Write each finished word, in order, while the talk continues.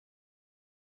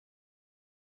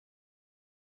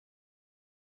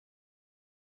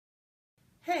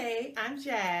Hey, I'm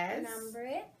Jazz. And I'm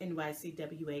Britt.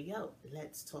 NYCWAO.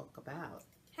 Let's talk about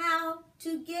how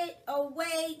to get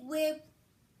away with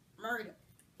murder.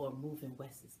 Or moving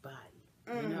Wes's body.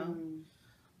 You know?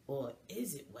 Or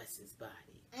is it Wes's body?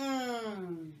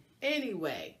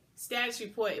 Anyway, status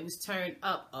report, it was turned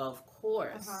up, of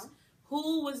course.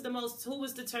 Who was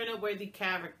the turn-up-worthy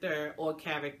character or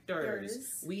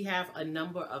characters? We have a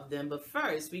number of them, but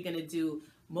first we're gonna do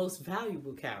most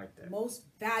valuable character. Most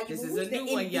valuable. This is a new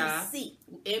one, y'all.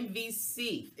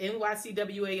 MVC.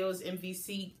 NYCWAO's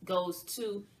MVC goes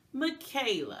to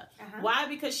Michaela. Why?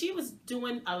 Because she was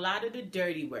doing a lot of the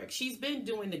dirty work. She's been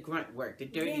doing the grunt work, the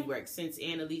dirty work, since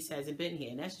Annalise hasn't been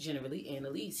here. And that's generally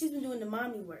Annalise. She's been doing the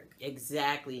mommy work.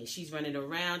 Exactly. And she's running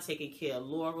around taking care of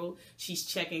Laurel. She's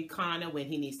checking Connor when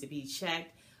he needs to be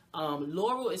checked.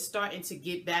 Laurel is starting to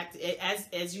get back to,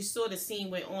 as you saw the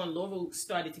scene went on, Laurel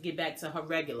started to get back to her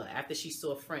regular after she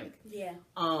saw Frank. Yeah.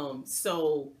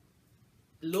 So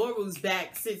Laurel's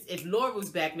back. Since if Laurel's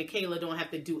back, Michaela don't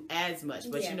have to do as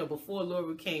much. But you know, before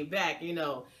Laurel came back, you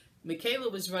know, Michaela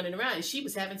was running around and she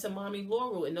was having to mommy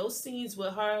Laurel. And those scenes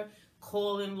with her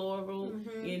calling Laurel,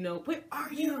 you know, where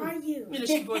are you? Where are you? You know,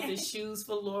 she brought the shoes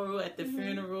for Laurel at the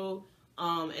funeral.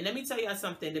 And let me tell y'all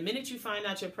something. The minute you find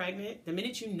out you're pregnant, the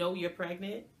minute you know you're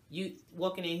pregnant, you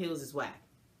walking in heels is whack.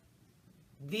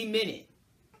 The minute.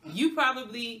 You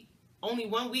probably only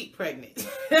 1 week pregnant.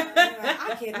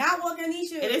 I cannot walk in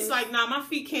these shoes. And it's like, nah, my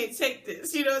feet can't take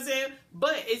this. You know what I'm saying?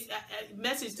 But it's a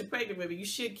message to pregnant women. You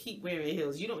should keep wearing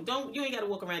heels. You ain't got to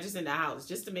walk around just in the house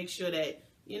just to make sure that,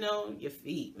 you know, your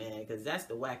feet, man, because that's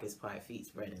the wackest part, feet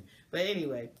spreading. But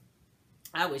anyway,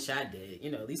 I wish I did, you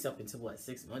know, at least up until, what,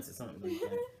 6 months or something like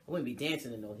that. I wouldn't be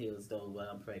dancing in no heels, though, while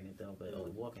I'm pregnant, though, but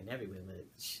walking everywhere. But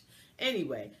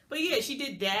anyway, but yeah, she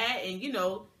did that, and, you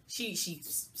know, she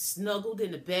snuggled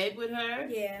in the bed with her.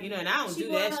 Yeah. You know, and I don't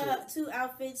do that shit. She wore 2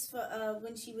 outfits for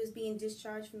when she was being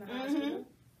discharged from the hospital.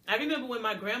 I remember when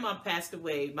my grandma passed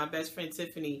away, my best friend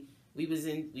Tiffany, we was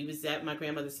at my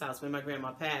grandmother's house when my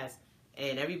grandma passed.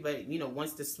 And everybody, you know,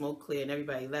 once the smoke cleared and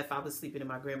everybody left, I was sleeping in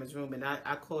my grandma's room. And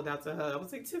I called out to her. I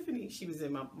was like, Tiffany, she was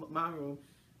in my room,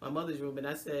 my mother's room. And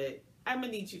I said, I'm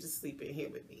going to need you to sleep in here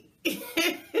with me.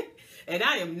 And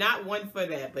I am not one for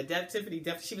that. But Tiffany,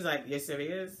 she was like, you're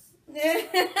serious? And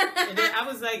then I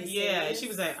was like, yeah. And she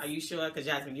was like, are you sure? Because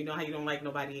Jasmine, you know how you don't like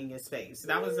nobody in your space.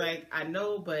 And I was like, I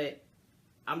know, but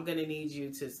I'm going to need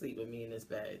you to sleep with me in this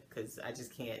bed because I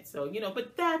just can't. So, you know,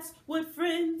 but that's what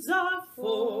friends are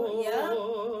for.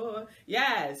 Yeah.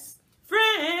 Yes.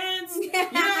 Friends. You know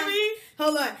what I mean?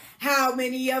 Hold on. How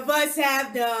many of us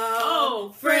have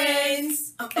the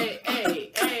friends?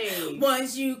 Hey.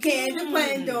 Ones you can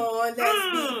depend on.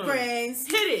 Let's be friends.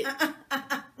 Hit it.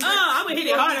 I'm going to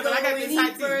hit it harder, but I got this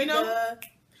hot too. You know?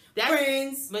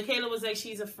 Friends. Michaela was like,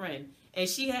 she's a friend. And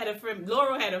she had a friend.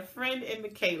 Laurel had a friend in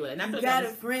Michaela. And I thought got a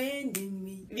friend in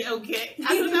me. Okay.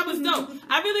 I thought that was dope.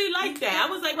 I really liked that.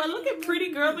 I was like, well, look at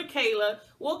pretty girl Michaela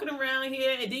walking around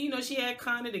here. And then, you know, she had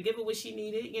Connor to give her what she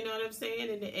needed. You know what I'm saying?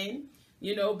 In the end.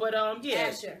 You know, but, yeah.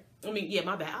 Asher. I mean, yeah,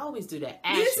 my bad. I always do that.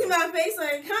 Asher. You see my face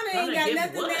like, Connor ain't got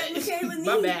nothing that Michaela needs.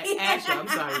 My bad. Asher. I'm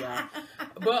sorry, y'all.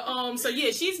 But, so,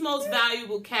 yeah, she's most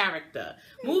valuable character.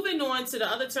 Moving on to the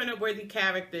other turn-up-worthy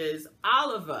characters,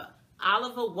 Oliver.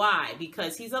 Oliver, why?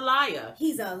 Because he's a liar.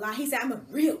 He's a liar. He said, I'm a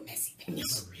real messy bitch. I'm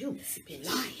a real messy bitch.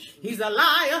 He's a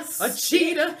liar, a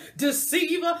cheater,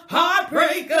 deceiver,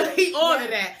 heartbreaker. He all of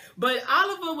that. But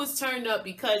Oliver was turned up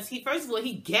because first of all,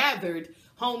 he gathered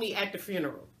homie at the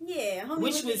funeral. Yeah, homie.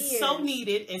 Which was so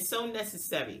needed and so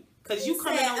necessary. Because you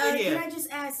coming over here. Can I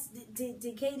just ask, did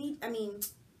Katie,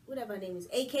 whatever her name is,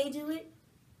 AK do it?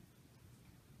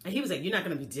 And he was like, you're not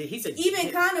going to be, he said.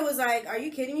 Even Connor was like, are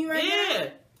you kidding me right now? Yeah.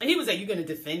 And he was like, you're going to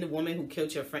defend the woman who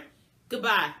killed your friend?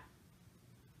 Goodbye.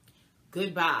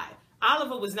 Goodbye.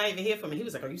 Oliver was not even here for me. He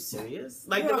was like, are you serious?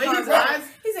 Like, the way his eyes.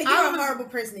 He said, you're a horrible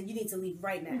person and you need to leave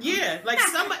right now. Yeah. Like,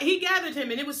 he gathered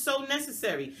him and it was so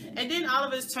necessary. And then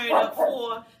Oliver's turned up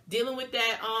for dealing with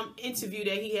that interview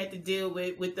that he had to deal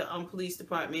with the police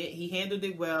department. He handled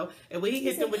it well. And when he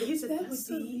hit them with it, he said, that's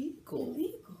illegal.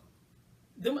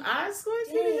 Them eyes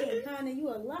squinting. Connor, you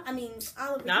a liar.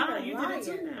 Oliver, nah, you did it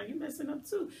too now. You messing up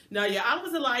too. No, yeah,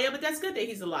 Oliver's a liar, but that's good that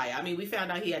he's a liar. I mean, we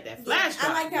found out he had that flash drive.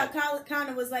 I like how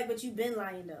Connor was like, but you've been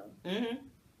lying though. And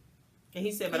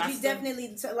he said, but you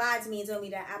definitely lied to me and told me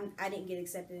that I didn't get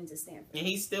accepted into Stanford. And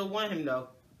he still won him though.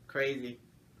 Crazy.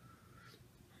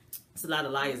 There's a lot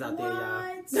of liars out there,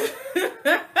 y'all.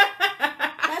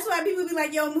 That's why people be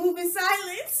like, yo, move in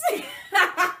silence.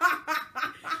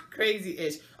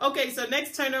 Crazy-ish. Okay, so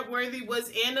next turn-up worthy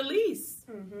was Annalise.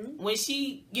 When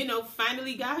she,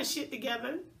 finally got her shit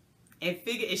together and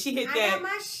she hit I that. got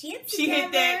my shit she together.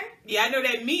 hit that. Yeah, I know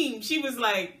that meme. She was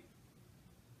like,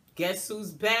 "Guess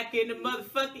who's back in the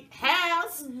motherfucking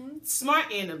house?"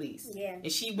 Smart Annalise. Yeah.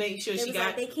 And she made sure It she was got.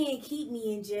 like, they can't keep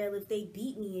me in jail if they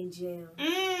beat me in jail.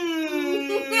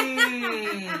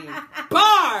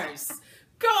 Bars.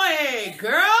 Go ahead,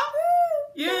 girl.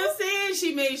 You know what I'm saying?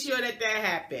 She made sure that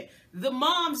happened. The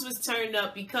moms was turned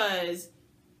up because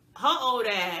her old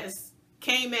ass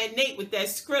came at Nate with that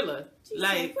Skrilla. She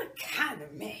like, said, what kind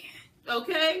of man?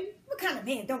 Okay. What kind of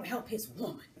man don't help his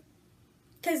woman?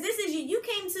 Because this is you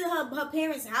came to her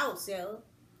parents' house, yo.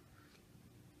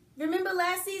 Remember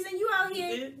last season? You out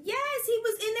here? Yes, he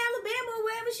was in Alabama or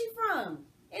wherever she from.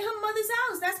 In her mother's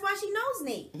house. That's why she knows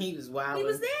Nate. He was wild. He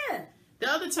was there. The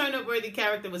other turn-up-worthy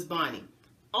character was Bonnie.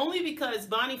 Only because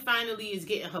Bonnie finally is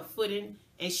getting her footing,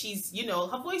 and she's, you know,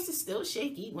 her voice is still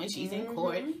shaky when she's in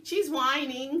court. She's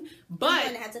whining, but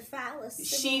You're gonna have to file a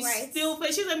civil rights.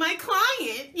 She's like, my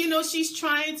client, you know, she's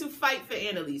trying to fight for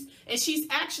Annalise, and she's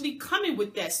actually coming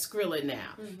with that Skrilla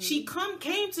now. She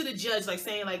came to the judge like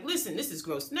saying, like, listen, this is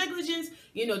gross negligence,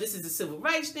 you know, this is a civil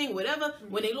rights thing, whatever.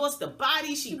 When they lost the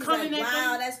body, she coming like, at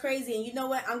wow, them. that's crazy, and you know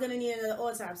what? I'm gonna need another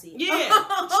autopsy. Yeah,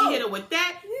 she hit her with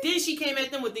that. Then she came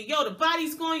at them with the, yo, the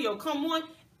body's gone, yo, come on.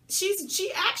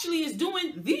 She actually is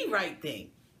doing the right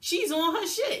thing. She's on her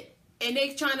shit. And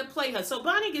they trying to play her. So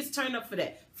Bonnie gets turned up for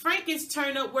that. Frank gets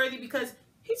turned up worthy because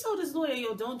he told his lawyer,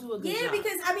 yo, don't do a good job. Yeah,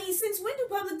 because, I mean, since when do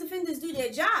public defenders do their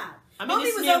job? I mean,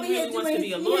 this man really wants to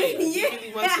be a lawyer. He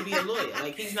really wants to be a lawyer.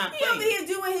 Like, he's not playing. He over here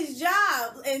doing his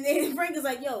job. And then Frank is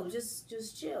like, yo, just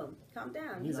chill. Calm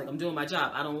down. He's like, I'm doing my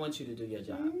job. I don't want you to do your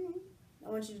job. I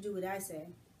want you to do what I say.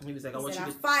 He was like,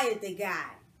 I fired the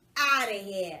guy. Out of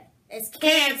here. It's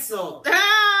canceled.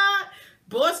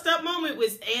 Bossed up moment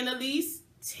was Annalise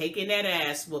taking that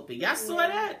ass whooping. Y'all saw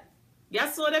that? Y'all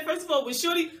saw that? First of all, when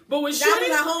Shorty... But when Shorty...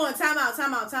 Like, hold on. Time out.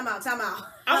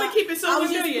 I'm going to keep it so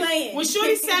familiar. When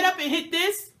Shorty sat up and hit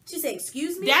this... She said,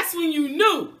 excuse me? That's when you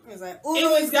knew. It was like, it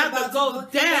was got to go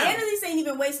down. Annalise ain't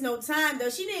even waste no time, though.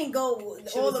 She didn't go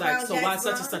all around. So why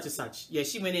such and such and such? Yeah,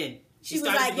 she went in. She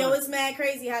was like, yo, it's mad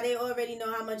crazy how they already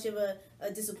know how much of a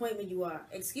disappointment you are.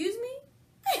 Excuse me?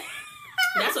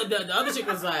 That's what the other chick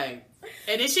was like.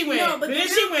 And then she went.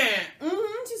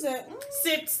 She said,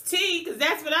 sips tea, because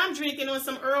that's what I'm drinking on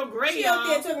some Earl Grey. She out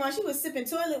there talking about she was sipping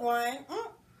toilet wine.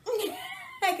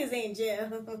 Because they in jail.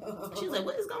 She was like,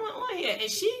 what is going on here? And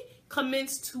she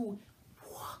commenced to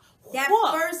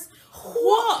first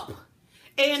whoop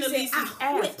Annalise's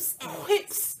ass.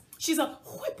 Whips. She's a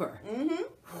whipper. Whipper.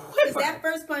 Because that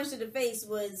first punch to the face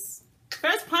was...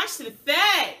 First punch to the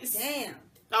face. Damn.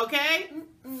 Okay?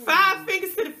 5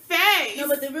 fingers to the face. No,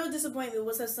 but the real disappointment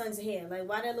was her son's hair. Like,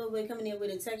 why that little boy coming in with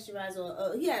a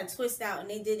texturizer? He had a twist out, and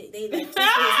they did it. They like twisted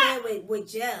his hair with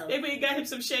gel. They really got him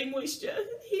some Shea Moisture.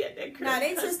 He had that. Nah,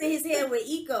 they twisted his hair with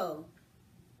Eco.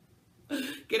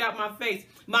 Get out my face,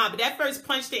 Mom. But that first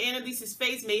punch to Annalise's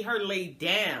face made her lay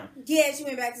down. Yeah, she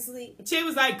went back to sleep. She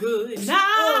was like, "Good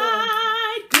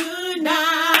night, good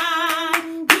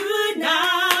night, good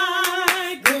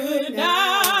night, good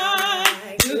night."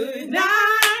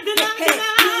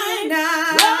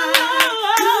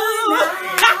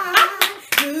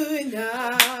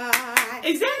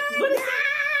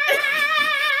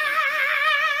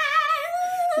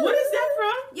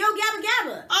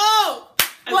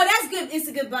 Well, that's good. It's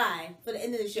a goodbye for the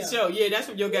end of the show. Yeah, that's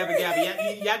from Yo Gabba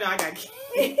Gabba. Y'all know I got kids.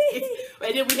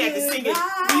 And then we had to sing it.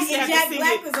 We used to have Jack to sing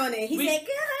Black it. was on it. He said,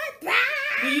 goodbye.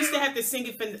 We used to have to sing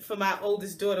it for my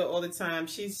oldest daughter all the time.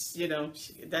 She's, you know,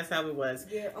 that's how it was.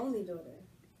 Your only daughter.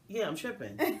 Yeah, I'm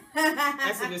tripping.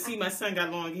 I said, to see my son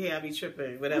got long hair, I be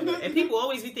tripping, whatever. And people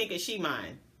always be thinking she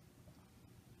mine.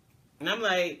 And I'm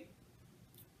like,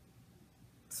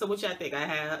 so what y'all think? I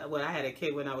had a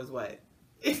kid when I was what?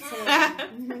 9.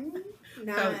 I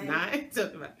was 9.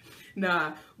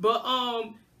 Nah, but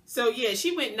so yeah,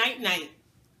 she went night.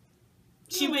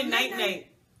 She went night.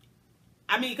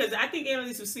 I mean, because I think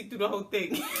Annalise would sleep through the whole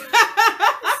thing.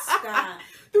 Stop.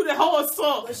 Through the whole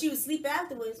assault. But she would sleep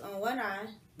afterwards on one eye.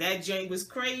 That joint was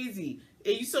crazy.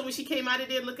 And you saw when she came out of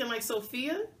there looking like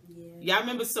Sophia? Yeah. Y'all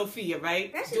remember Sophia,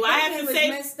 right? Do I have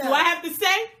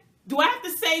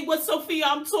to say what Sophia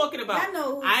I'm talking about?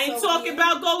 I ain't talking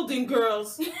about Golden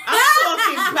Girls. I'm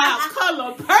talking about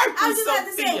Color Purple Sophia. I was just about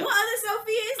to say, what other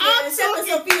Sophia is there? Except for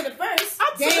Sophia the First.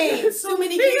 Dang, too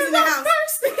many kids in the house.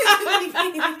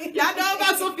 Y'all know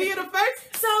about Sophia the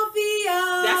First?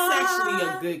 Sophia. That's actually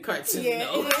a good cartoon,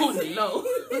 though. On the low.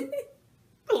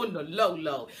 On the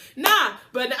low. Nah,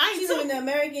 but I ain't She's living the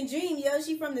American dream, yo.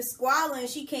 She from the squalor and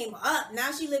she came up.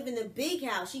 Now she live in the big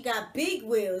house. She got big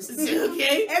wheels.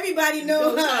 Okay. Everybody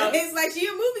know her. It's like she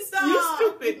a movie star. You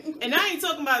stupid. And I ain't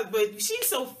talking about, but she's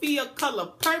Sophia color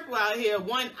purple out here,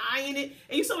 one eye in it.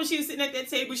 And you saw when she was sitting at that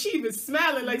table, she even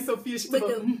smiling like Sophia. She was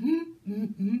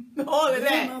all of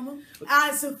that. Mama,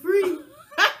 eyes so free.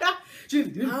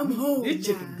 I'm home. It's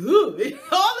just good.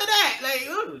 All of that. Like,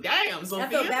 ooh, damn, Sophia. I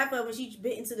felt bad for her when she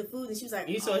bit into the food and she was like,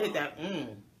 you saw hit that,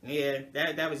 yeah,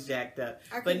 that was jacked up.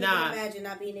 I couldn't even imagine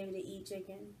not being able to eat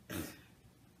chicken.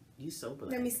 You so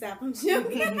black. Let me stop. I'm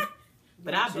joking.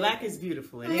 But our black is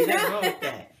beautiful, and ain't nothing wrong with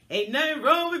that. Ain't nothing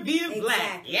wrong with being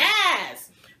black. Yes.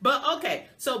 But okay,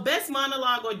 so best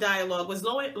monologue or dialogue was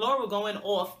Laura going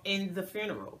off in the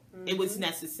funeral. It was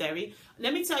necessary.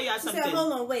 Let me tell y'all something. Said,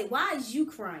 hold on, wait. Why is you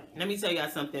crying? Let me tell y'all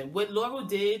something. What Laura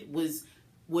did was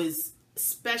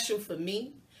special for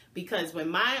me because when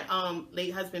my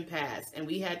late husband passed and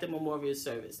we had the memorial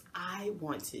service, I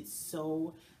wanted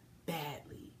so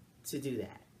badly to do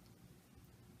that.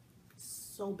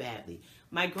 So badly.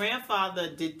 My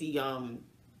grandfather did the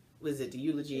the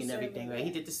eulogy and everything, right?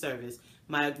 He did the service.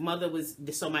 My mother was,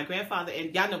 so my grandfather,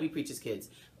 and y'all know we preach as kids.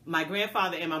 My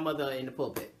grandfather and my mother are in the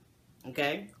pulpit,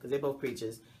 okay? Because they're both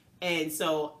preachers. And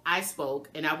so I spoke,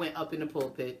 and I went up in the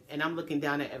pulpit, and I'm looking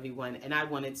down at everyone, and I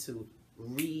wanted to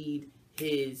read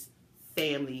his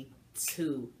family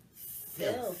to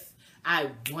filth.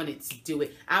 I wanted to do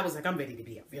it. I was like, I'm ready to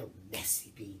be a real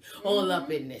messy bee, all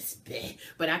up in this bed.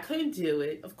 But I couldn't do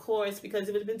it, of course, because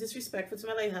it would have been disrespectful to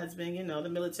my late husband. You know, the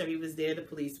military was there, the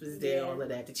police was there, all of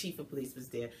that. The chief of police was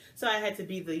there. So I had to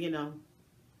be the,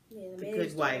 the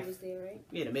good wife. Was there, right?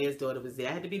 Yeah, the mayor's daughter was there.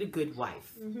 I had to be the good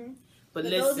wife. But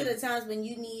listen, those are the times when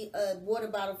you need a water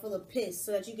bottle full of piss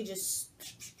so that you could just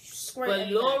squirt.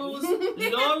 But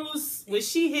Laurel's, when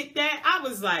she hit that, I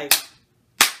was like...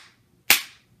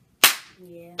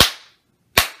 Yeah.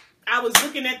 I was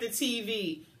looking at the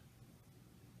TV.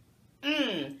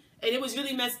 And it was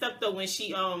really messed up though when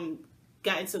she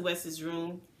got into Wes's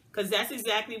room. Because that's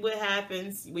exactly what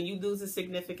happens when you lose a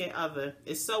significant other.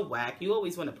 It's so whack. You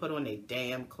always want to put on their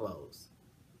damn clothes.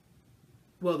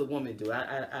 Well, the woman do.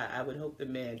 I would hope the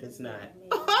man does not.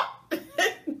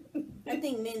 I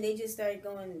think men, they just started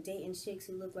going dating chicks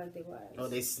who look like their wives. Oh,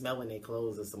 they smelling their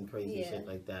clothes or some crazy shit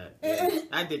like that. Yeah.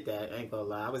 I did that. I ain't gonna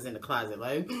lie. I was in the closet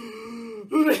like,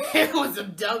 it was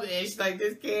some dumb ish. Like,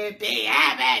 this can't be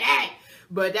happening.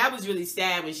 But that was really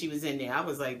sad when she was in there. I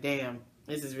was like, damn,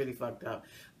 this is really fucked up.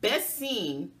 Best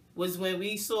scene was when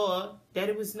we saw that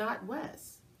it was not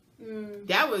Wes.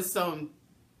 That was some...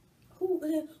 Who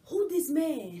this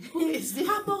man? Who is this?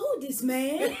 Papa, who this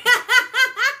man?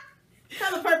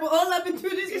 Color purple all up and through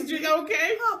this.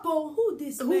 Okay. Papa, who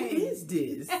this man? Who is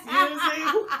this? You know what I'm saying?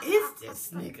 Who is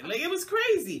this nigga? Like, it was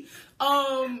crazy.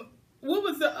 What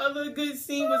was the other good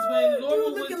scene was when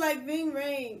Laura was looking like Ving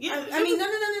Rhames. Yeah, I mean,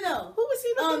 no. Who was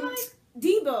he looking like?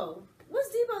 Debo. What's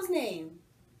Debo's name?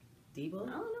 Debo?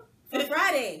 I don't know. For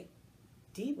Friday.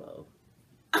 Debo.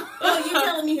 Oh, you're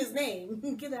telling me his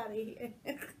name. Get out of here.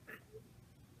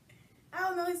 I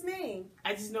don't know his name.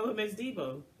 I just know him as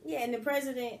Debo. Yeah, and the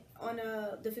president on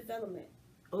The Fifth Element.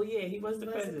 Oh, yeah, he was the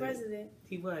president.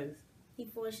 He was. He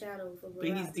foreshadowed for Barack.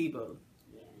 But he's Debo.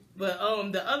 Yeah. But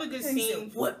the other good scene... He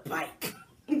said, what bike?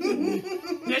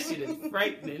 That shit is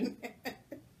frightening.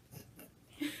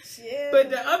 Shit. But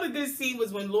the other good scene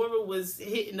was when Laura was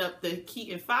hitting up the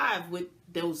Keaton 5 with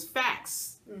those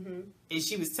facts. And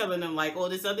she was telling them, like, all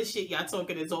this other shit y'all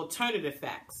talking is alternative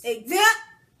facts. Exactly.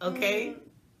 Okay?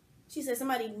 She said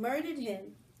somebody murdered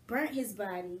him, burnt his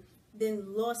body,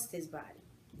 then lost his body.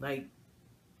 Like,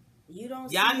 you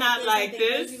don't. Y'all not like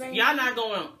this. Right, y'all not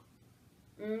going.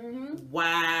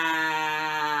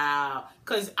 Wow.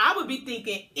 Because I would be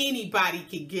thinking anybody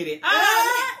could get it.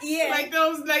 Yeah. Like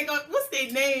those, like, what's their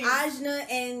name?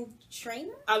 Ajna and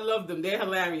Trainer. I love them. They're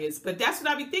hilarious. But that's what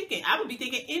I be thinking. I would be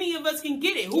thinking any of us can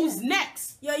get it. Who's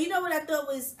next? Yo, you know what I thought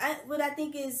was, what I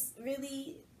think is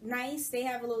really nice? They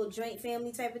have a little joint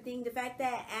family type of thing. The fact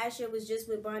that Asher was just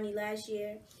with Barney last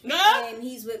year. And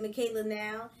he's with Michaela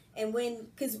now. And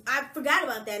because I forgot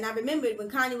about that. And I remembered when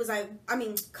Connor was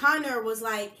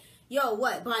like, yo,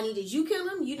 what, Bonnie, did you kill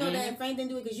him? You know that Frank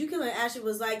didn't do it because you killed him. And Asher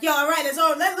was like, yo, all right, let's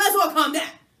all calm down.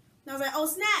 And I was like, oh,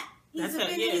 snap. He's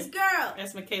offending his girl.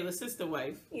 That's Michaela's sister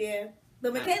wife. Yeah.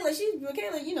 But Michaela, you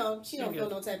know, she don't feel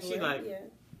no type of way. Like,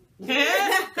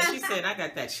 Because she said, I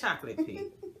got that chocolate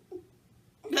pea.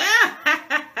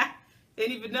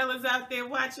 Any vanillas out there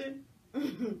watching?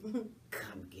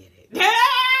 Come get it.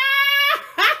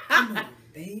 Come on,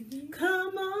 baby.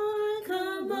 Come on.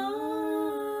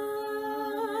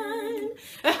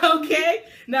 Okay.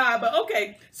 Nah, but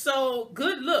okay. So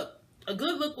good look. A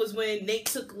good look was when Nate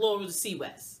took Laurel to Sea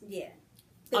West. Yeah.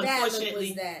 The bad look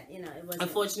was that, you know, it wasn't.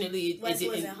 Unfortunately, West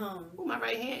wasn't home. Oh, my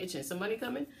right hand itching. Some money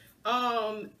coming.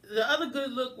 The other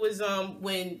good look was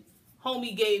when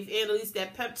homie gave Annalise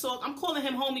that pep talk. I'm calling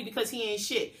him homie because he ain't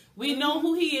shit. We know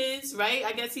who he is, right?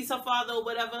 I guess he's her father or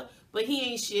whatever, but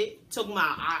he ain't shit. Talking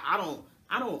about I don't.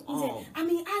 He said, I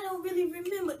mean, I don't really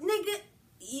remember, nigga.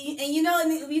 And you know,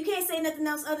 you can't say nothing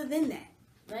else other than that,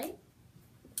 right?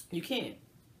 You can't.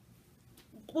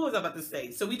 What was I about to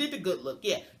say? So we did the good look.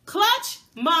 Yeah. Clutch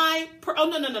my... Oh,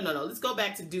 no. Let's go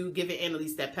back to dude giving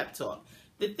Annalise that pep talk.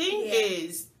 The thing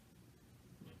is,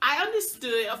 I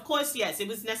understood, of course, yes, it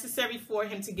was necessary for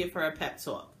him to give her a pep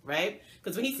talk, right?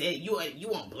 Because when he said, you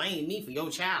won't blame me for your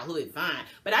childhood, fine.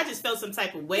 But I just felt some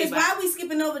type of way. Because why are we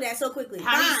skipping over that so quickly?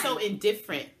 How he's so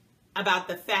indifferent about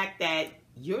the fact that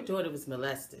your daughter was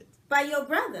molested. By your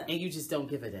brother. And you just don't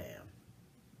give a damn.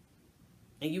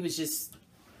 And you was just...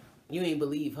 You ain't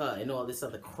believe her and all this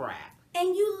other crap.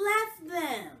 And you left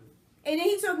them. And then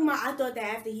he talking about, I thought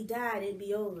that after he died, it'd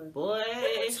be over. Boy, what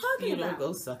are you talking about? Don't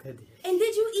go suck her dick. And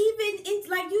did you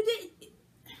even, like, you did...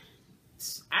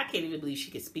 I can't even believe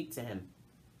she could speak to him.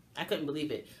 I couldn't believe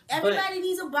it. Everybody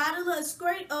needs a bottle of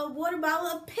a water bottle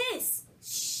of piss.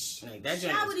 Shh. Like, that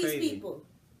joint shower was these crazy. people.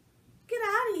 Get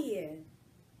out of here.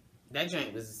 That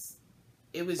joint was...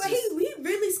 It was but just... he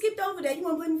really skipped over that. You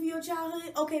want to blame me for your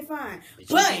childhood? Okay, fine. But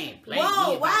you can't blame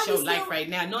me about your life right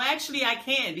now. No, actually, I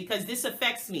can because this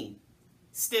affects me.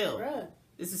 Still. Bruh.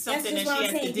 This is something that she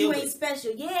has to deal with. You ain't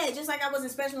special. Yeah, just like I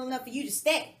wasn't special enough for you to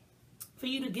stay. For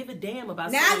you to give a damn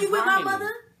about now you with my mother?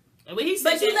 And when he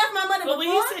said but you left my mother before? But when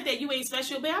he said that you ain't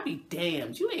special, man, I'll be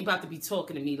damned. You ain't about to be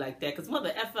talking to me like that because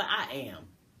mother effer, I am.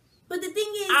 But the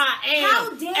thing is, I am. How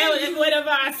dare you? Whatever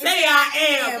I say,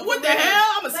 I am. What the hell?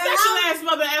 I'm a special ass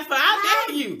mother effer. How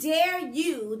dare you? Dare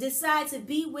you decide to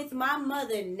be with my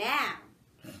mother now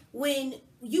when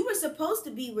you were supposed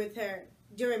to be with her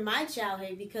during my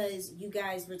childhood because you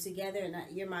guys were together and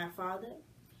you're my father,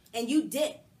 and you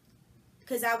did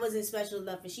because I wasn't special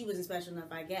enough and she wasn't special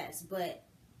enough, I guess. But,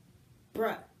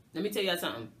 bruh, let me tell y'all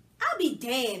something. I'll be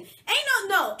damned.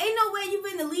 Ain't no way you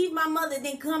finna leave my mother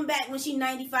then come back when she's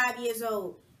 95 years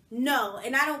old. No,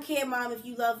 and I don't care, Mom, if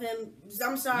you love him.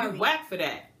 I'm sorry. You whack for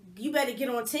that. You better get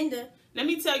on Tinder. Let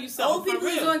me tell you something. Old people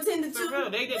is on Tinder too. For real,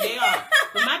 they are.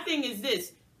 But my thing is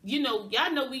this. You know,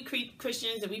 y'all know we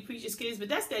Christians and we preach as kids, but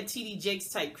that's that T.D. Jakes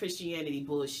type Christianity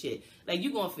bullshit. Like,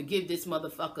 you gonna forgive this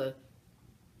motherfucker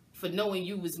for knowing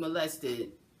you was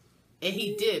molested. And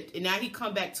he dipped, and now he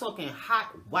come back talking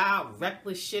hot, wild,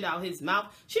 reckless shit out his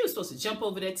mouth. She was supposed to jump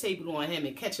over that table on him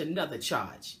and catch another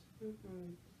charge.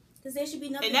 Because there should be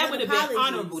nothing. And that would have been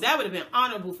honorable. That would have been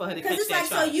honorable for her to catch that charge. Because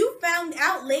it's like, so you found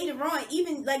out later on,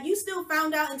 even like you still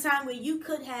found out in time where you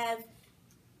could have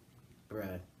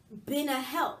been a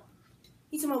help.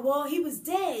 He's talking about, well, he was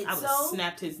dead. I would have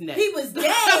snapped his neck. He was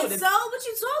dead. So what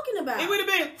you talking about? It would have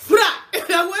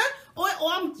been or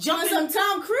I'm jumping on some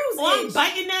Tom Cruise. Or I'm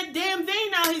biting that damn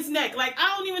vein out his neck. Like,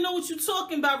 I don't even know what you're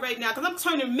talking about right now because I'm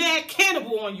turning mad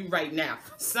cannibal on you right now,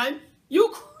 son. You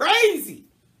crazy.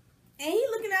 And he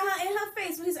looking at her in her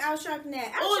face with his Al Sharpton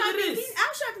ass. All of this.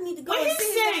 Al Sharpton need to go when and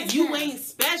he said you ain't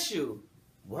special.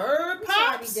 Word,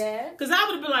 Pops? Because I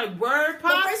would have been like, word,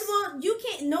 Pops? But first of all, you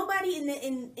can't, nobody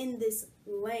in this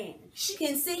land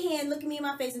can sit here and look at me in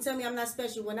my face and tell me I'm not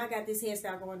special when I got this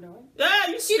hairstyle going on.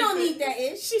 She don't need that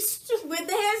ish. With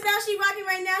the hairstyle she rocking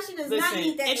right now, she does not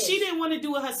need that ish. If she didn't want to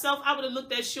do it herself, I would have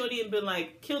looked at Shorty and been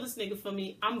like, kill this nigga for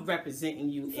me. I'm representing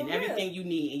you and everything you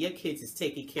need, and your kids is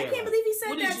taken care of. I can't believe he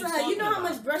said that to her. You know how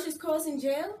much brushes cost in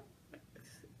jail?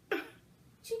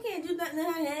 She can't do nothing in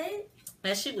her head.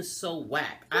 That shit was so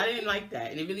whack. I didn't like that,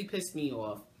 and it really pissed me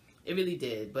off. It really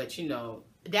did. But, you know,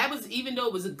 that was, even though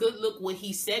it was a good look what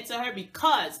he said to her,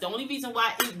 because the only reason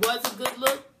why it was a good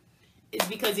look is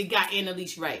because it got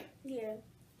Annalise right. Yeah.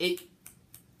 It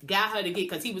got her to get,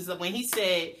 because he was, when he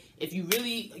said, if you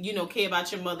really, you know, care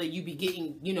about your mother, you be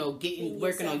getting, you know,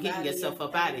 working on getting yourself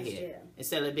up out of here.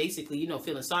 Instead of basically, you know,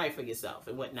 feeling sorry for yourself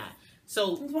and whatnot.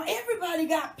 So. Well, everybody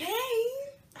got pain.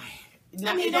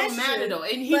 Now, it don't matter though,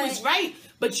 and he was right.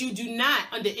 But you do not,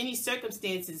 under any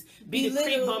circumstances, be the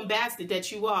creep bum bastard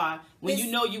that you are when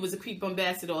you know you was a creep bum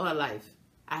bastard all her life.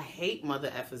 I hate mother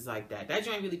effers like that. That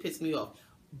joint really pissed me off.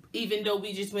 Even though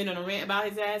we just went on a rant about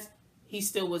his ass, he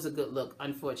still was a good look.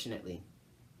 Unfortunately,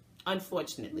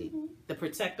 the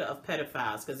protector of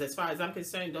pedophiles. Because as far as I'm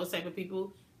concerned, those type of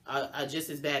people are just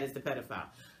as bad as the pedophile.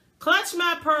 Clutch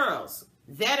my pearls.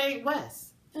 That ain't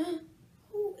Wes.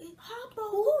 Who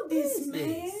is this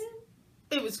man?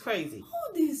 It was crazy. Who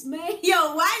this, man?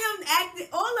 Yo, why them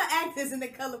all the actors in The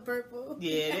Color Purple?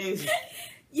 Yeah,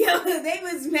 they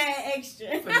was mad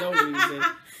extra for no reason.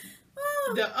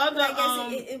 The other, I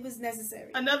guess it was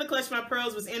necessary. Another clutch my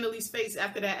pearls was Annalise's face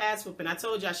after that ass whooping. I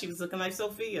told y'all she was looking like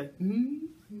Sophia. I'm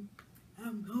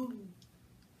home.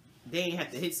 They ain't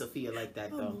have to hit Sophia like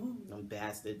that though. Them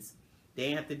bastards. They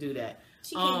ain't have to do that.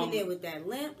 She came in there with that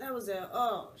limp. That was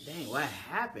dang, what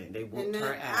happened? They whooped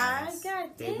her ass.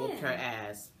 They whooped her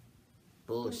ass.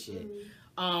 Bullshit.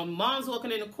 Mom's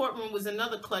walking in the courtroom was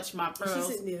another clutch my pearls.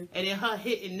 And then her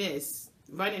hitting this,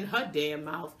 running her damn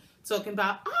mouth, talking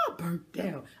about I burnt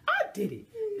down. I did it.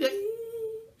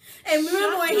 And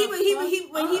remember when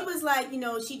he was like, you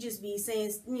know, she just be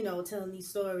saying, you know, telling these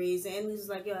stories, and he was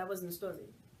like, yo, that wasn't a story.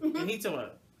 And he told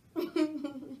her.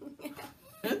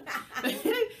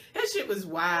 That shit was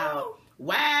wild.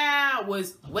 Wow,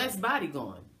 was West's body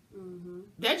gone?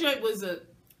 That joint was a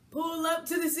pull up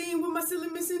to the scene with my silly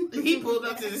missing. He pulled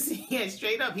up to the scene, yeah,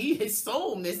 straight up. His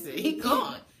soul missing. He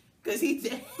gone because he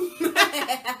dead.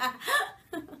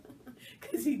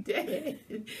 Because he dead.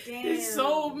 Damn. His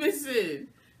soul missing.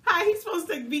 How he supposed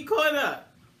to be caught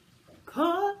up?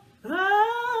 Caught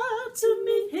up to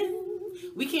me.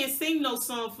 We can't sing no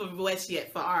song for West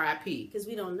yet for R.I.P. Because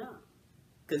we don't know.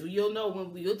 Because you'll know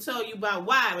when we'll tell you about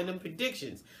why in them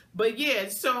predictions. But yeah,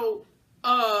 so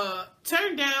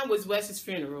Turn Down was Wes's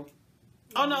funeral.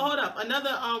 Oh no, hold up.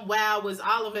 Another wow was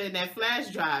Oliver in that flash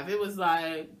drive. It was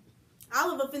like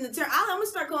Oliver finna turn. I'm gonna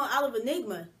start calling Oliver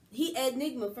Enigma. He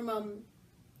Enigma from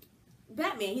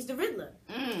Batman. He's the Riddler.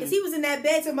 Because he was in that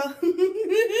bed to my he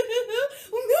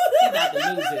about to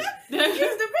lose it.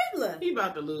 He's the Riddler. He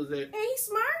about to lose it. And he's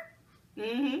smart.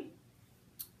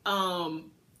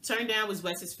 Turn Down was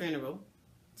Wes's funeral.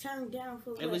 Turn down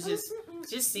for what? It was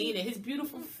just seeing it. His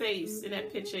beautiful face in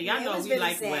that picture. Y'all know we really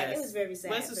like sad. Wes. It was very sad.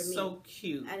 Wes is so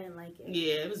cute. I didn't like it.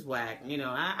 Yeah, it was whack. You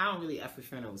know, I don't really F with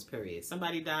funerals, period.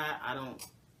 Somebody died,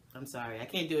 I'm sorry. I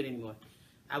can't do it anymore.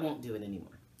 I won't do it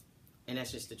anymore. And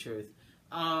that's just the truth.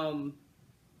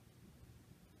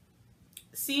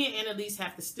 Seeing Annalise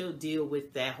have to still deal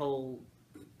with that whole,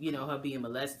 you know, her being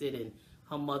molested and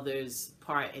her mother's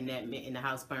part in that in the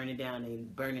house burning down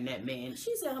and burning that man.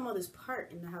 She said her mother's part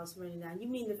in the house burning down. You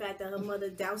mean the fact that her mother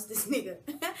doused this nigga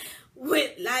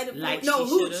with lighter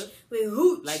hooch with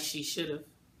hooch, like she should have,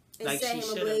 and like set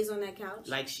him ablaze on that couch,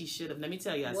 like she should have. Let me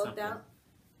tell y'all something. Out.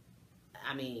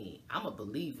 I mean, I'm a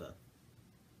believer.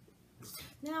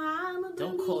 Now I'm a believer.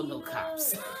 Don't call no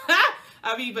cops.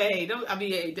 I mean, but hey,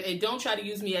 don't try to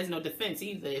use me as no defense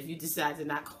either. If you decide to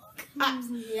not call cops,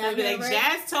 yeah, be like right?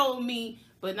 Jazz told me,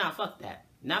 but nah, fuck that.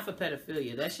 Not for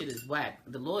pedophilia. That shit is whack.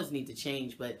 The laws need to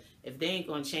change, but if they ain't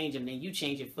gonna change them, then you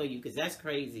change it for you, because that's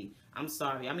crazy. I'm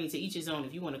sorry. I mean, to each his own.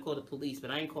 If you want to call the police,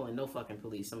 but I ain't calling no fucking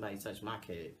police. Somebody touched my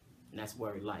kid, and that's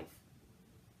word life.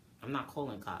 I'm not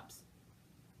calling cops.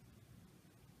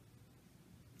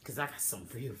 Because I got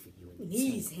something real for you in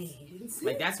these hands.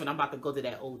 Like, that's when I'm about to go to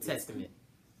that Old Testament.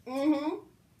 And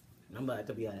I'm about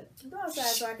to be like, go outside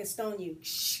so I can stone you.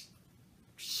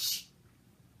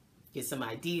 Get some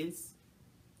ideas.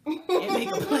 And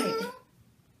make a plan.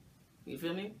 You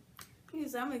feel me?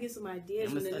 Yes, I'm going to get some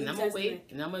ideas. I'm going to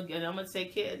wait. And I'm gonna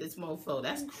take care of this mofo.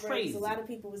 That's crazy. A lot of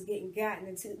people was getting gotten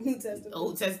into New Testament.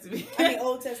 Old Testament. I mean,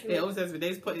 Old Testament. Yeah, Old Testament.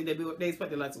 They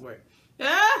put lots of work.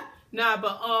 Nah,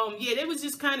 but yeah, it was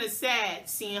just kind of sad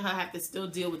seeing her have to still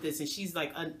deal with this, and she's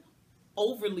like an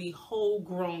overly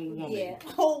whole-grown woman. Yeah,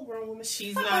 whole-grown woman.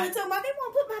 She's not. Talking about they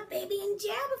won't put my baby in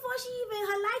jail before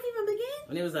her life even began.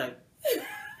 And it was like,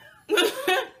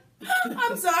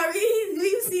 I'm sorry,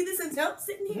 you see this adult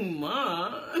sitting here?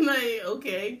 Mom, I'm like,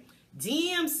 okay.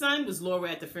 DM's son was Laura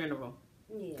at the funeral,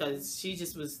 because she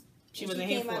just was. She wasn't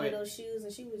here for it. She came out of those shoes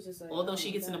and she was just like... Although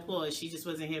she gets an applause, she just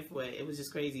wasn't here for it. It was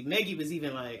just crazy. Maggie was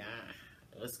even like,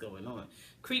 what's going on?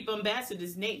 Creep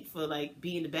ambassador's Nate for, like,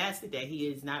 being the bastard that he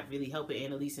is, not really helping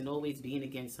Annalise and always being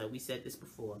against her. We said this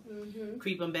before.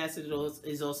 Creep ambassador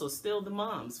is also still the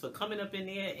moms for coming up in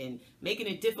there and making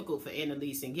it difficult for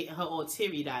Annalise and getting her all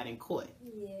teary-eyed in court.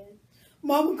 Yeah.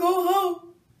 Mama, go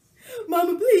home.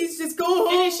 Mama, please, just go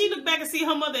home. And then she looked back and see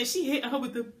her mother and she hit her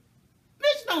with the...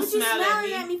 Bitch, don't smile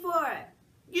at me for it.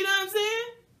 You know what I'm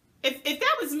saying? If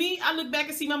that was me, I look back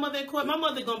and see my mother in court. My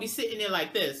mother gonna be sitting there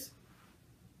like this.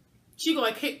 She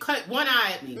gonna cut one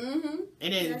eye at me,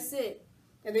 and then that's it.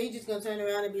 And then you just gonna turn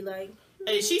around and be like, and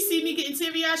if she see me getting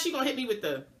teary-eyed, she gonna hit me with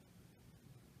the.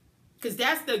 Cause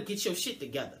that's the get your shit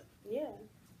together. Yeah,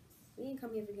 we ain't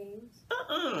come here for games.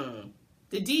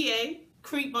 The DA,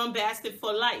 creep bastard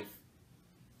for life.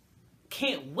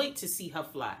 Can't wait to see her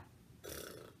fly.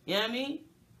 You know what I mean?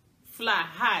 Fly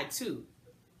high, too.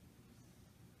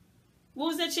 What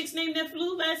was that chick's name that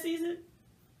flew last season?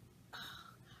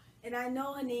 And I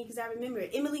know her name because I remember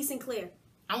it. Emily Sinclair.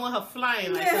 I want her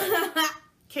flying like that.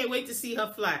 Can't wait to see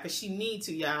her fly because she need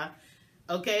to, y'all.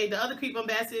 Okay, the other creep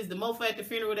ambassadors, the mofo at the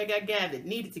funeral that got gathered,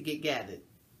 needed to get gathered.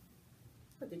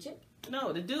 What, the chick?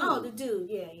 No, the dude. Oh, the dude.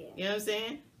 Yeah, yeah. You know what I'm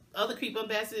saying? Other creep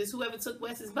ambassadors, whoever took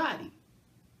Wes's body.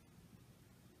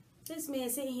 This man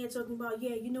sitting here talking about,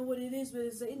 yeah, you know what it is, but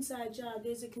it's an inside job.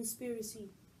 There's a conspiracy.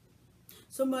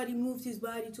 Somebody moved his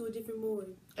body to a different morgue.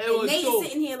 And Nate's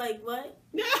sitting here like, what?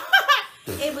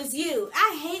 It was you.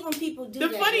 I hate when people do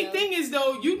that. The funny thing is,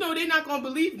 though, you know they're not going to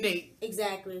believe Nate.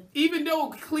 Exactly. Even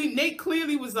though Nate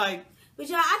clearly was like... But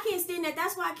y'all, I can't stand that.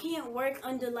 That's why I can't work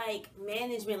under, like,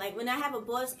 management. Like, when I have a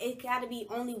boss, it got to be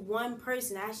only one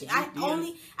person. I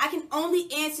can only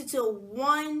answer to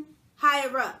one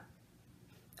higher up.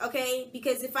 Okay,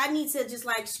 because if I need to just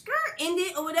like end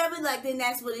it or whatever, like then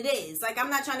that's what it is. Like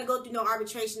I'm not trying to go through no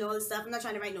arbitration or all this stuff. I'm not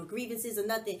trying to write no grievances or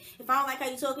nothing. If I don't like how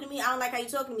you talking to me, I don't like how you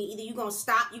talking to me. Either you gonna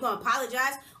stop, you gonna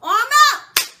apologize, or I'm out.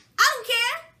 I don't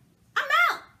care. I'm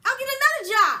out. I'll get another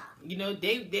job. You know,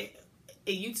 they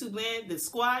in YouTube land, the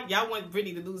squad, y'all want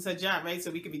Brittany to lose her job, right?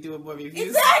 So we could be doing more reviews.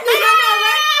 Exactly.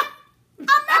 Right? I'm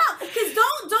out. Cause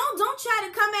don't try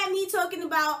to come at me talking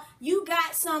about you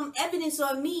got some evidence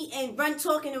on me and run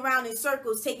talking around in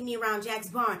circles, taking me around Jack's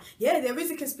barn. Yeah, there is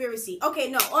a conspiracy. Okay,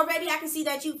 no, already I can see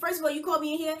that you. First of all, you called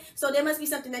me in here, so there must be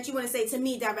something that you want to say to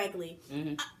me directly.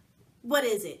 Mm-hmm. What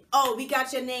is it? Oh, we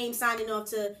got your name signing off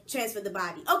to transfer the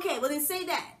body. Okay, well then say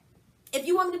that. If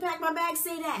you want me to pack my bag,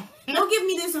 say that. Don't give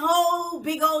me this whole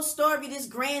big old story, this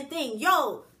grand thing.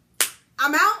 Yo,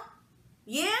 I'm out.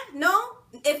 Yeah, no.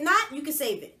 If not, you can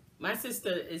save it. My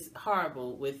sister is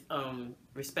horrible with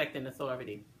respecting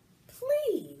authority.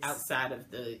 Please. Outside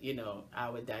of the,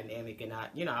 our dynamic and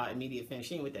our immediate family.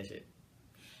 She ain't with that shit.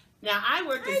 Now, I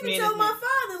worked as management. I even told my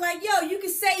father, like, yo, you can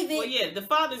save it. Well, yeah, the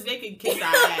fathers, they can kiss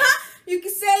our ass. You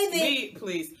can save it. Me,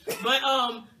 please. But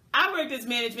I worked as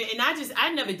management, and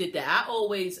I never did that. I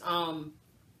always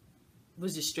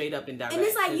was just straight up and direct. And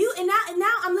it's like you, and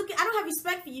now I'm looking, I don't have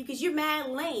respect for you because you're mad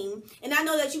lame, and I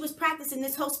know that you was practicing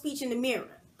this whole speech in the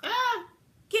mirror.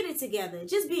 Get it together.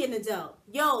 Just be an adult.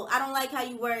 Yo, I don't like how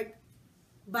you work.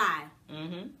 Bye.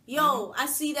 Mm-hmm. Yo, I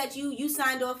see that you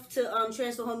signed off to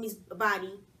transfer homie's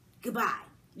body. Goodbye.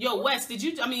 Yo, Wes,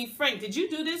 Frank, did you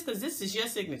do this? Because this is your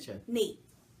signature. Nate,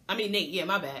 yeah,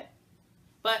 my bad.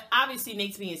 But obviously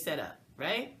Nate's being set up,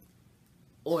 right?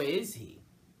 Or is he?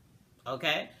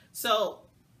 Okay? So,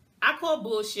 I call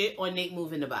bullshit on Nate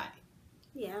moving the body.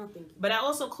 Yeah, I don't think. But I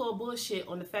also call bullshit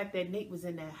on the fact that Nate was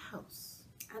in that house.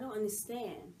 I don't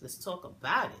understand. Let's talk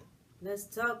about it. Let's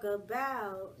talk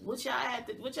about what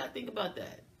y'all think about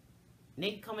that?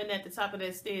 Nate coming at the top of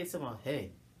that stairs talking about,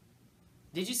 hey.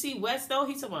 Did you see Wes though?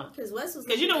 He's talking about because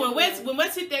when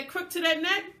Wes hit that crook to that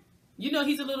neck,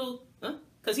 he's a little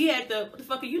because he had what the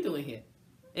fuck are you doing here?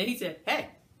 And he said, hey.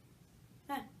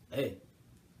 Hey.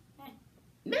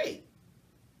 Nate.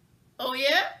 Oh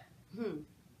yeah?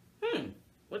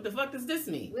 What the fuck does this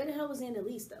mean? Where the hell was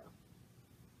Annalise though?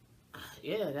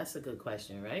 Yeah, that's a good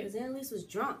question, right? Because Annalise was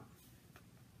drunk.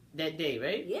 That day,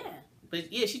 right? Yeah.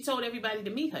 But yeah, she told everybody to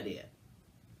meet her there.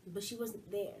 But she wasn't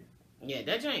there. Yeah,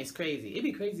 that joint's crazy. It'd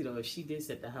be crazy though if she did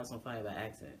set the house on fire by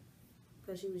accident.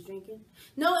 Because she was drinking?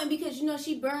 No, and because,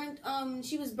 she burned,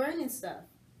 she was burning stuff.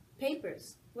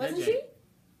 Papers. Wasn't she?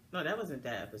 No, that wasn't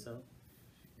that episode.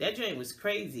 That joint was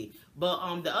crazy.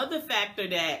 But the other factor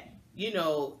that,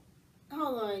 Hold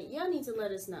on. Y'all need to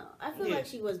let us know. I feel like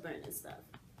she was burning stuff.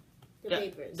 The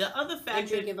papers. The other factor. And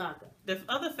drinking vodka. The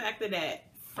other factor that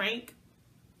Frank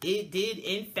did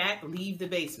in fact leave the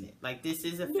basement. Like this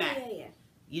is a fact.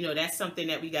 Yeah. That's something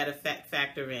that we got to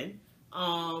factor in.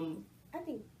 I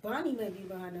think Bonnie might be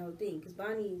behind the whole thing because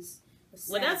Bonnie's a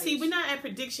savage. Well, now see, we're not at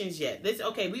predictions yet.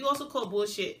 We also call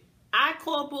bullshit. I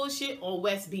call bullshit on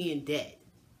Wes being dead.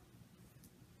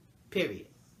 Period.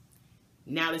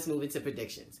 Now let's move into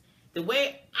predictions. I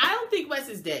don't think Wes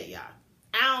is dead, y'all.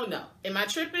 I don't know. Am I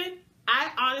tripping?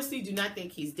 I honestly do not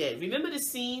think he's dead. Remember the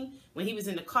scene when he was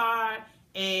in the car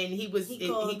and he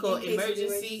called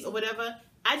emergency or whatever?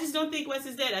 I just don't think Wes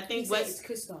is dead. I think Wes is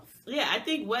Christoph. Yeah, I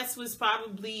think Wes was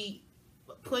probably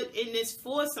put in this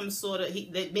for some sort of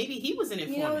that maybe he was an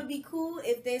informant. It would be cool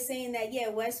if they're saying that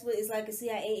Wes is like a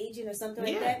CIA agent or something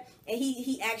like that, and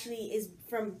he actually is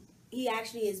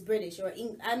British or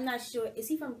I'm not sure. Is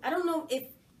he from? I don't know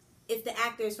if the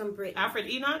actor is from Britain. Alfred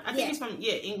Enoch? I think he's from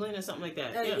England or something like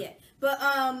that. Yeah. But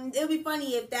it would be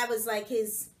funny if that was like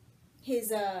his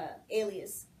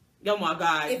alias. Oh my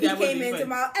God. If he came into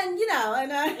my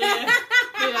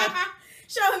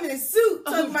Show him in a suit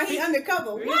talking about he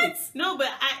undercover. Really? What? No, but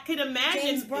I could imagine.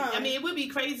 James Brown. I mean, it would be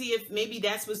crazy if maybe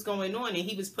that's what's going on, and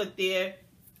he was put there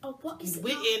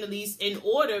with Annalise in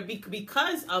order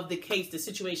because of the case, the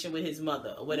situation with his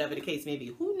mother, or whatever the case may be.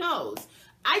 Who knows?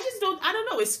 I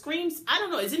don't know. It screams. I don't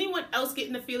know. Is anyone else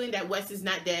getting the feeling that Wes is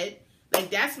not dead? Like,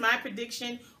 that's my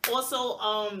prediction.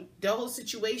 Also, the whole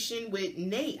situation with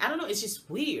Nate. I don't know. It's just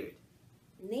weird.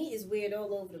 Nate is weird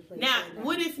all over the place. Now,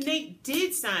 what if Nate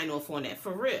did sign off on that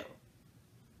for real?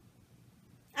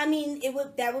 I mean,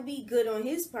 that would be good on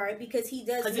his part because he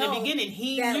does know in the beginning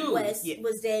he that knew Wes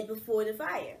was dead before the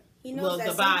fire. He knows that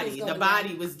the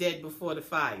body was dead before the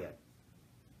fire.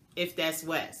 If that's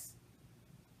Wes,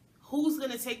 who's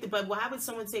gonna take the body? Why would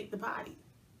someone take the body?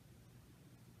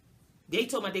 They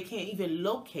told me they can't even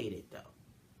locate it though,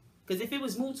 because if it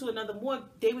was moved to another morgue,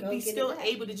 they would be still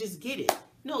able to just get it.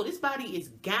 No, this body is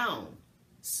gone,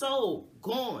 so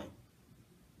gone.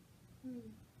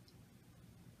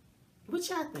 What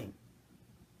y'all think?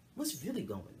 What's really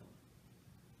going on?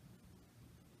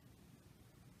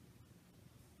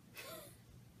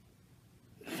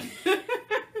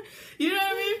 You know what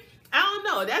I mean? I don't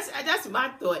know. That's my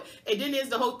thought. And then there's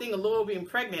the whole thing of Laura being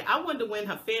pregnant. I wonder when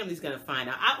her family's going to find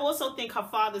out. I also think her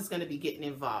father's going to be getting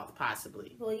involved,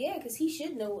 possibly. Well, yeah, because he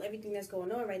should know everything that's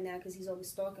going on right now because he's always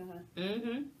stalking her.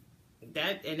 Mm-hmm.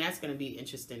 That's going to be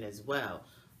interesting as well.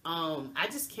 I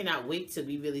just cannot wait till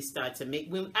we really start to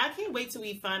I can't wait till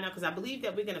we find out, because I believe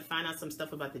that we're going to find out some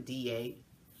stuff about the DA.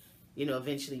 You know,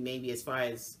 eventually, maybe as far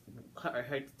as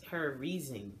her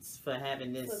reasons for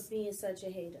having this. For being such a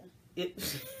hater.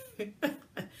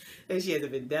 And she has a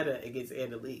vendetta against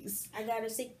Annalise. I got a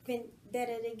sick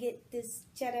vendetta to get this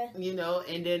cheddar. You know,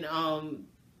 and then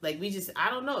I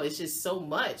don't know. It's just so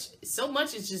much. So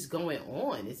much is just going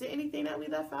on. Is there anything that we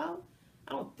left out?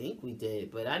 I don't think we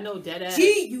did, but I know Deadass.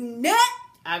 Gee, you nut!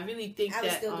 I really think I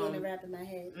was still doing the rap in my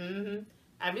head. Mm-hmm.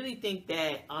 I really think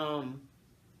that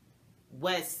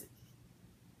Wes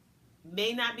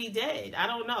may not be dead. I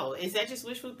don't know. Is that just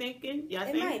wishful thinking? Y'all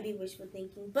think? It might be wishful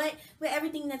thinking, but with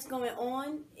everything that's going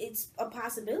on, it's a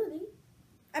possibility.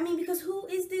 I mean, because who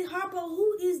is this Harpo?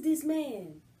 Who is this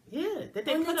man? Yeah, that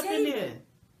they put up in there.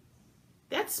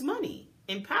 That's money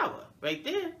and power right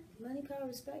there. Money, power,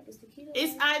 respect is the key to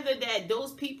It's either that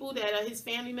those people that are his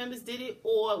family members did it,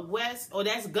 or Wes, or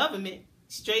that's government,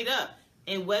 straight up.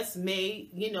 And Wes may,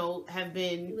 have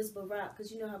been... It was Barack,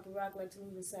 because you know how Barack liked to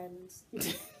move in silence.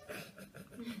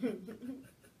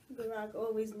 Barack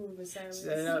always moved in silence.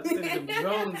 Shut up, send some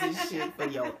drones and shit for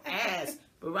your ass.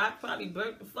 Barack probably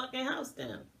burnt the fucking house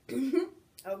down.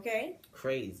 Okay.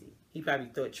 Crazy. He probably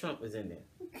thought Trump was in there.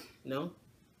 No?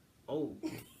 Oh.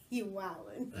 You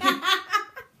wildin'.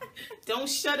 Don't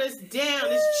shut us down.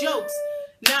 It's jokes.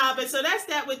 Nah, but so that's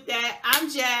that with that. I'm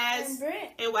Jazz. I'm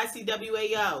Britt. And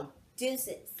YCWAO.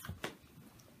 Deuces.